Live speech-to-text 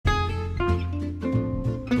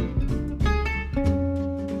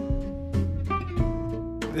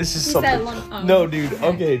This is He something. said long- oh, No, dude. okay.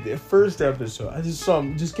 Okay, the first episode, I just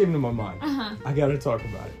just came to my mind. I gotta talk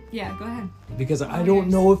about it Yeah, go ahead. because I don't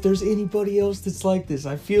know if there's anybody else that's like this.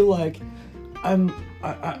 I feel like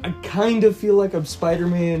I kind of feel like I'm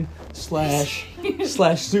Spider-Man slash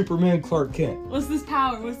Superman Clark Kent. What's this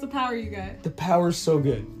power? What's the power you got? The power's so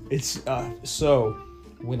good. It's so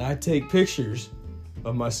when I take pictures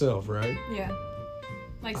of myself, right? Yeah.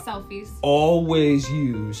 Like selfies. Always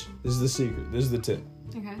use, this is the secret, this is the tip.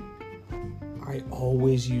 Okay. I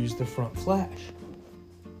always use the front flash.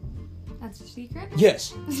 That's your secret?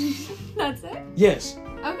 Yes. That's it? Yes.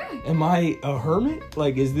 Okay. Am I a hermit?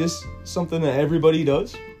 Like, is this something that everybody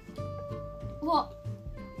does? Well,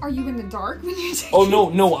 are you in the dark when you're taking Oh,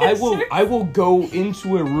 no, pictures? I will go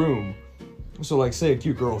into a room. So, like, say a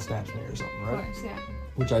cute girl snaps me or something, Of right? course, yeah.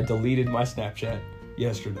 Which I deleted my Snapchat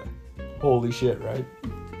yesterday. Holy shit, right?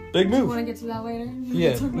 Big You move. want to get to that later?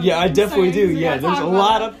 Yeah, I definitely do. Yeah, there's a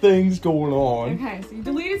lot of things going on. Okay, so you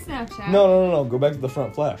deleted Snapchat. No. Go back to the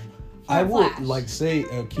front flash. I would, flash. like, say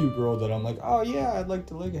a cute girl that I'm like, oh, yeah, I'd like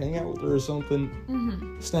to, like, hang out with her or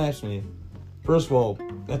something. Snaps me. First of all,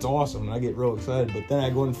 that's awesome, and I get real excited. But then I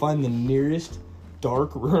go and find the nearest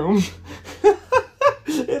dark room,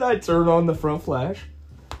 and I turn on the front flash,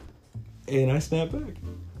 and I snap back.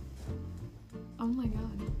 Oh my god.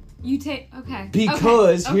 You take... Okay.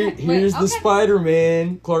 Because Okay. here's Wait, the okay.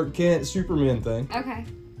 Spider-Man, Clark Kent, Superman thing. Okay.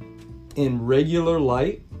 In regular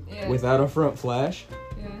light, Yeah. without a front flash,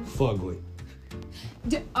 Yeah. fugly.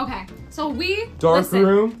 Okay. So we... Dark listen,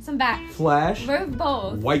 room. Some back. Flash, We're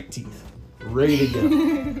both. white teeth. Ready to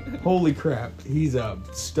go. Holy crap, he's a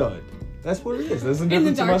stud. That's what it is. That's the In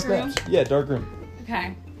the difference in my dark room? snaps. Yeah, dark room.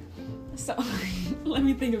 Okay. So, let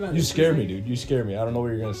me think about You this. scare me, dude. You scare me. I don't know what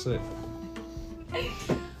you're gonna say.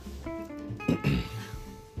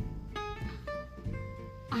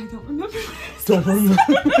 I don't remember what I was Don't remember.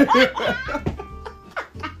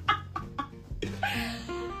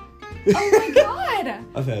 Oh my god!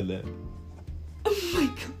 I've had that. Oh my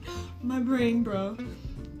god. My brain, bro.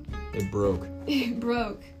 It broke. It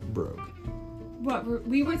broke. Broke.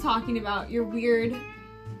 We were talking about your weird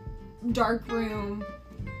dark room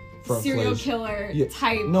Front serial flash. killer Yeah.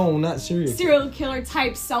 type. No, not serious. Serial killer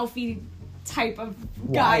type selfie type of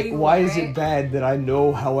guy. Why you is were, it right? bad that I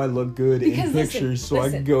know how I look good Because in listen, pictures, so I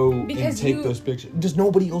listen, can go and because take you- those pictures? Does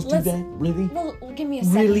nobody else do Listen, that? Really? Well, give me a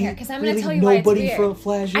second Really? here, because I'm Really? gonna tell you why it's Nobody weird. front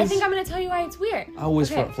flashes? I think I'm gonna tell you why it's weird. I always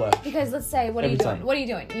front flash. Because let's say, what are Every you doing? time. What are you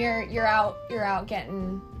doing? You're out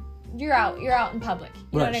getting. You're out in public.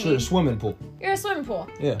 You know Right, what I sure, mean? swimming pool. You're in a swimming pool.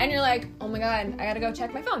 Yeah. And you're like, oh my god, I gotta go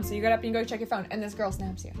check my phone. So you get up and you go check your phone, and this girl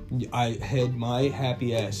snaps you. I head my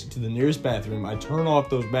happy ass to the nearest bathroom. I turn off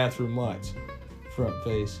those bathroom lights. Front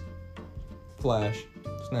face, flash,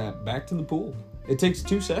 snap, back to the pool. It takes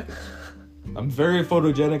 2 seconds. I'm very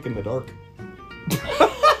photogenic in the dark.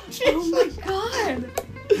 Oh my god.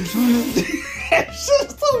 It's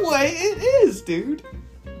just the way it is, dude.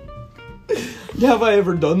 Have I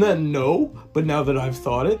ever done that? No. But now that I've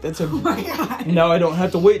thought it, that's a... Oh my god. Now I don't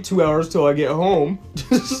have to wait 2 hours till I get home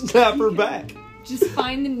to snap her back. Just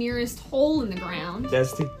find the nearest hole in the ground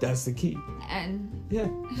That's the key. and Yeah.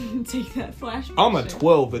 take that flash picture. I'm a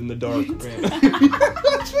 12 in the dark, man.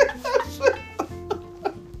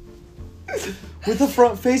 With a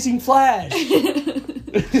front-facing flash.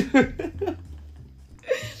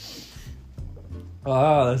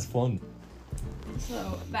 Ah, that's fun.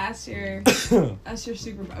 So that's your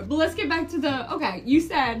superpower. But let's get back to the. Okay, you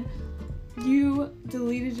said you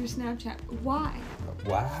deleted your Snapchat. Why?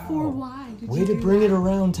 Wow. For why? Did Way you to do bring that? it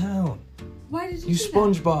around town. Why did you? You do that?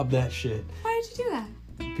 SpongeBob that shit. Why did you do that?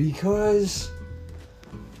 Because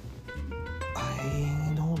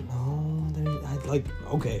I don't know.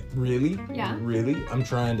 Okay, really? Yeah. Really? I'm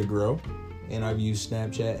trying to grow. And I've used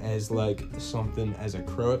Snapchat as like something as a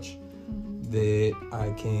crutch that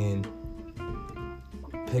I can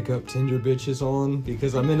pick up Tinder bitches on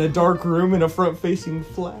because I'm in a dark room in a front-facing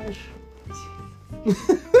flash.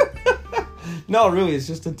 No, really, it's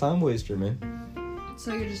just a time waster, man.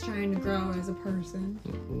 So you're just trying to grow as a person.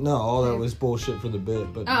 No, all that was bullshit for the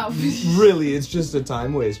bit, but Oh. really, it's just a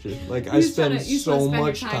time waster. Like, I You just spend wanna- you just so wanna spend your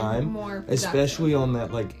much time time, more productive. especially on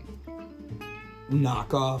that, like,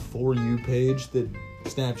 knockoff For You page that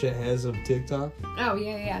Snapchat has of TikTok. Oh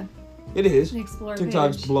yeah. It is. An explore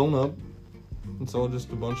TikTok's page. blown up. It's all just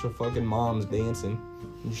a bunch of fucking moms dancing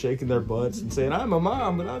and shaking their butts and saying, I'm a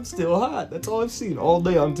mom, but I'm still hot. That's all I've seen all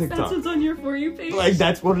day on TikTok. That's what's on your For You page. Like,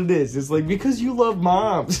 that's what it is. It's like, because you love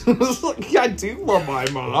moms. It's like, I do love my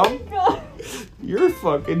mom. God. You're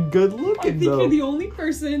fucking good I looking, think though. you're the only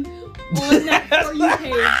person on that For You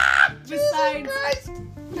page besides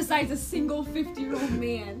besides a single 50-year-old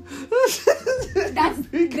man. That's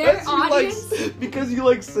their audience. Because you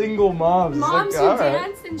like single moms. Moms like, who all right.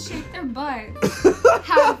 dance and shake their butt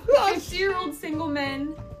have 50-year-old single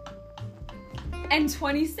men and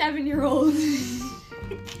 27-year-olds.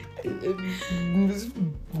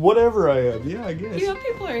 Whatever I am, yeah, I guess. You know,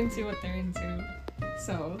 people are into what they're into.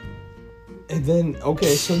 So. And then,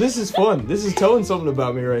 okay, so this is fun. This is telling something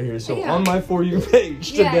about me right here. So Yeah. on my For You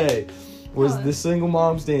page today was Oh. the single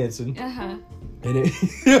moms dancing. Uh-huh. And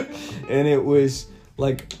it and it was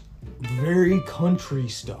like very country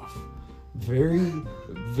stuff. Very,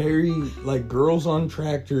 very like girls on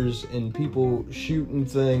tractors and people shooting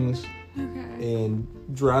things Okay. and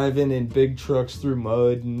driving in big trucks through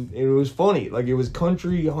mud, and it was funny. Like it was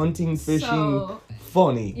country hunting, fishing, So,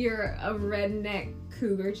 funny. you're a redneck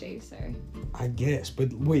cougar chaser. I guess,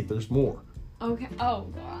 but wait, there's more. Okay. Oh,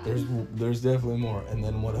 God. There's definitely more. And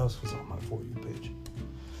then what else was on my For You page?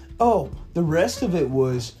 Oh, the rest of it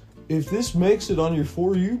was, if this makes it on your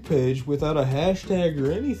For You page without a hashtag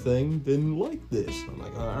or anything, then like this. I'm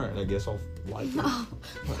like, alright, I guess I'll like it. Oh,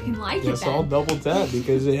 fucking like it Guess I'll then. double tap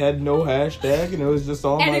because it had no hashtag and it was just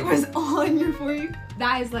on And my... it was on your For You.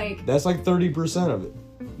 That is like, That's like 30% of it.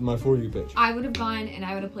 My For You page. I would have gone and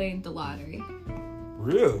I would have played the lottery.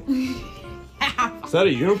 Really? Is that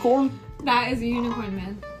a unicorn? That is a unicorn,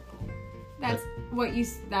 man. That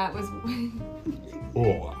was.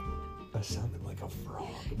 Oh, that sounded like a frog,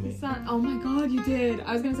 man. Oh my God, you did.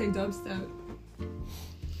 I was gonna say dubstep.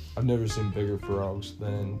 I've never seen bigger frogs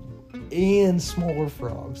and smaller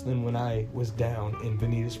frogs than when I was down in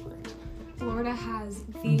Bonita Springs. Florida has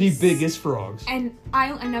The biggest frogs and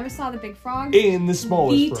I never saw the big frogs. and the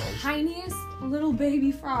smallest The frogs. tiniest little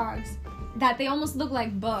baby frogs that they almost look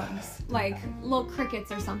like bugs, like little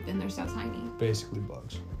crickets or something. They're so tiny. Basically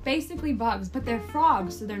bugs. Basically bugs, but they're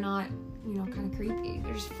frogs, so they're not, kind of creepy.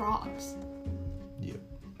 They're just frogs. Yep,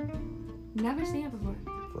 Never seen it before.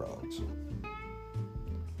 frogs.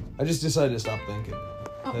 I just decided to stop thinking.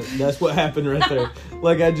 Oh. That's what happened right there.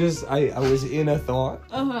 Like I was in a thought,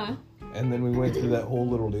 Uh-huh. and then we went through that whole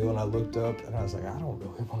little deal, and I looked up, and I was like, I don't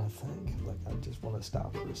really want to think. Like I just want to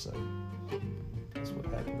stop for a second. That's what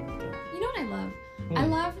happened right there. You know what I love? Hmm.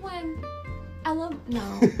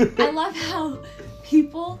 I love how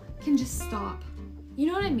people can just stop. You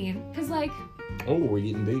know what I mean? Because, like, Oh, we're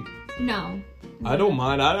getting deep. no. I don't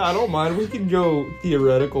mind. I don't mind. We can go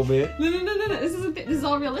theoretical, man. No. This is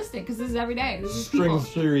all realistic because this is every day. This is people.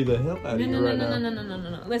 String theory the hell out of you right now.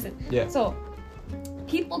 No. Listen. Yeah. So,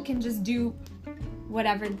 people can just do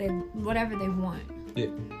whatever they want. Yeah.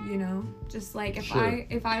 You know, just like if Sure.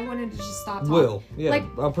 I wanted to just stop talking. Will. Yeah. Like-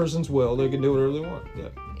 a person's will. They can do whatever they want. Yeah.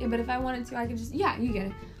 Yeah, but if I wanted to, I could just, you get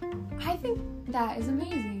it. I think that is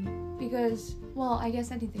amazing because, well, I guess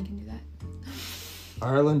anything can do that.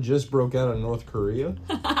 Ireland just broke out of North Korea.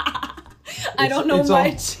 I don't know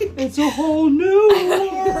much. It's a whole new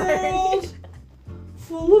world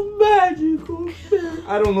full of magical spirit.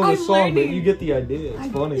 I don't know the I'm song, but learning. you get the idea.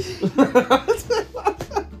 It's funny.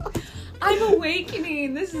 I'm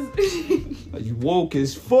awakening. This is. You woke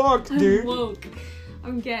as fuck, dude. I'm woke.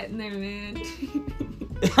 I'm getting there, man.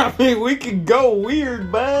 I mean, we can go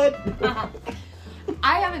weird, bud.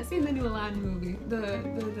 I haven't seen the new Aladdin movie.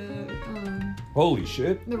 Holy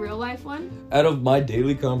shit. The real life one. Out of my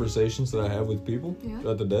daily conversations that I have with people Yeah.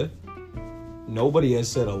 throughout the day, nobody has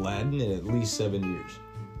said Aladdin in at least 7 years.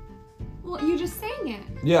 Well, you just sang it.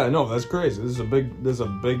 Yeah, no, that's crazy. This is a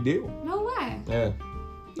big deal. No way. Yeah.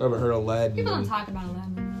 I haven't heard Aladdin. People don't in- talk about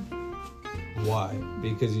Aladdin enough. Why?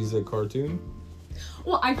 Because he's a cartoon?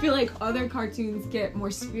 Well, I feel like other cartoons get more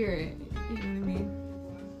spirit. You know what I mean?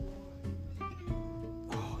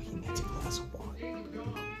 Oh, he needs a glass of wine.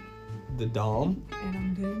 The Dom? And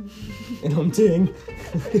I'm good. And I'm Ting.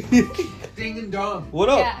 Ding and dong. What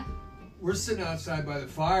up? Yeah. We're sitting outside by the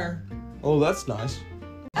fire. Oh, that's nice.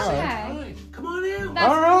 Okay. All right, come on out. That's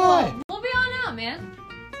All right. cool. We'll be on out, man.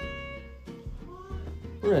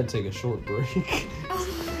 We're gonna take a short break We're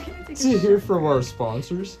gonna take to a hear from our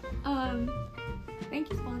sponsors. Thank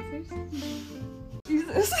you, sponsors.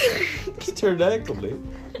 Jesus. Pterodactyl, dude.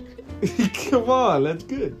 Come on, that's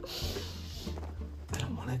good. I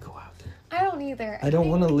don't want to go out there. I don't either. I don't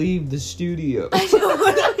want to leave the studio. I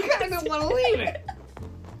don't want to leave it.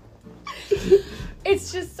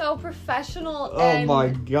 It's just so professional. Oh and, my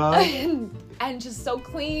god. And just so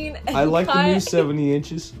clean. And I like the new cut. 70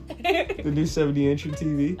 inches. The new 70-inch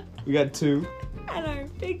TV. We got 2. And our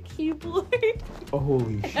big keyboard. Oh,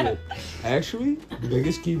 holy shit. Actually,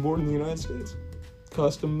 biggest keyboard in the United States.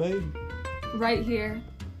 Custom made. Right here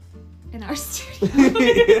in our studio.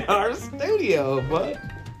 In our studio, bud.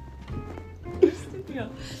 Yeah.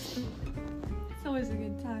 It's always a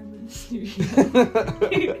good time in the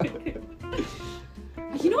studio.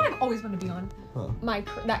 You know what I've always wanted to be on? Huh. My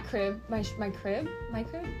crib.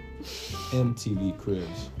 MTV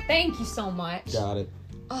Cribs. Thank you so much. Got it.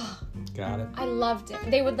 Oh, Got it. I loved it.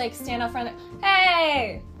 They would like stand out front like,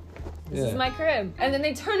 hey, this is my crib. And then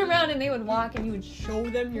they turn around and they would walk and you would show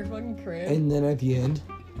them your fucking crib. And then at the end,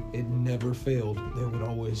 it never failed. They would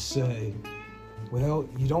always say, well,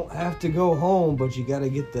 you don't have to go home, but you gotta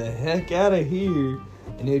get the heck out of here.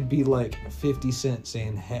 And it'd be like 50 Cent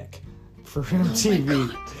saying heck for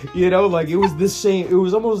MTV. You know, like it was the same. It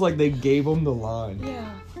was almost like they gave them the line. Yeah.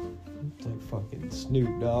 It's like fucking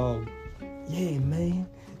Snoop Dogg. Yeah, man.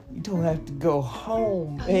 You don't have to go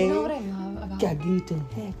home, man. You know what I love about Gotta get the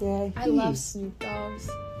heck out of here. I love Snoop Dogg's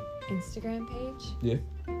Instagram page. Yeah.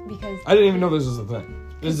 Because I didn't even know this was a thing.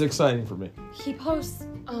 This is exciting for me. he posts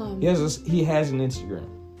He has an Instagram.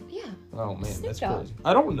 yeah. Oh man, Snoop that's Dogg. crazy.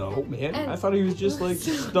 I don't know, man. And- I thought he was just like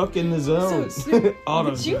stuck in the zone. So Snoop, Auto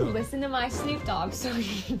would you zone. listen to my Snoop Dogg song?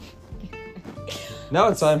 Now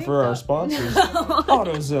it's time Snoop for our Dogg. sponsors,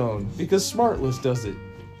 AutoZone, because Smartless does it.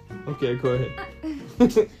 Okay, go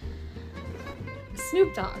ahead.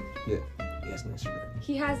 Snoop Dogg. Yeah, he has an Instagram.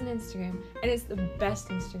 He has an Instagram, and it's the best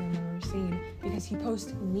Instagram I've ever seen because he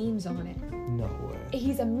posts memes on it. No way.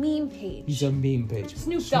 He's a meme page. He's a meme page.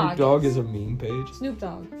 Snoop Dogg Dogg is a meme page. Snoop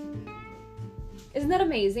Dogg. Isn't that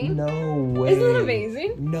amazing? No way. Isn't that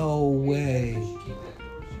amazing? No way.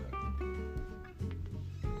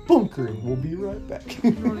 Bunkering. We'll be right back.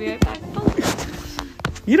 We'll be right back. Oh.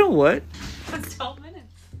 You know what?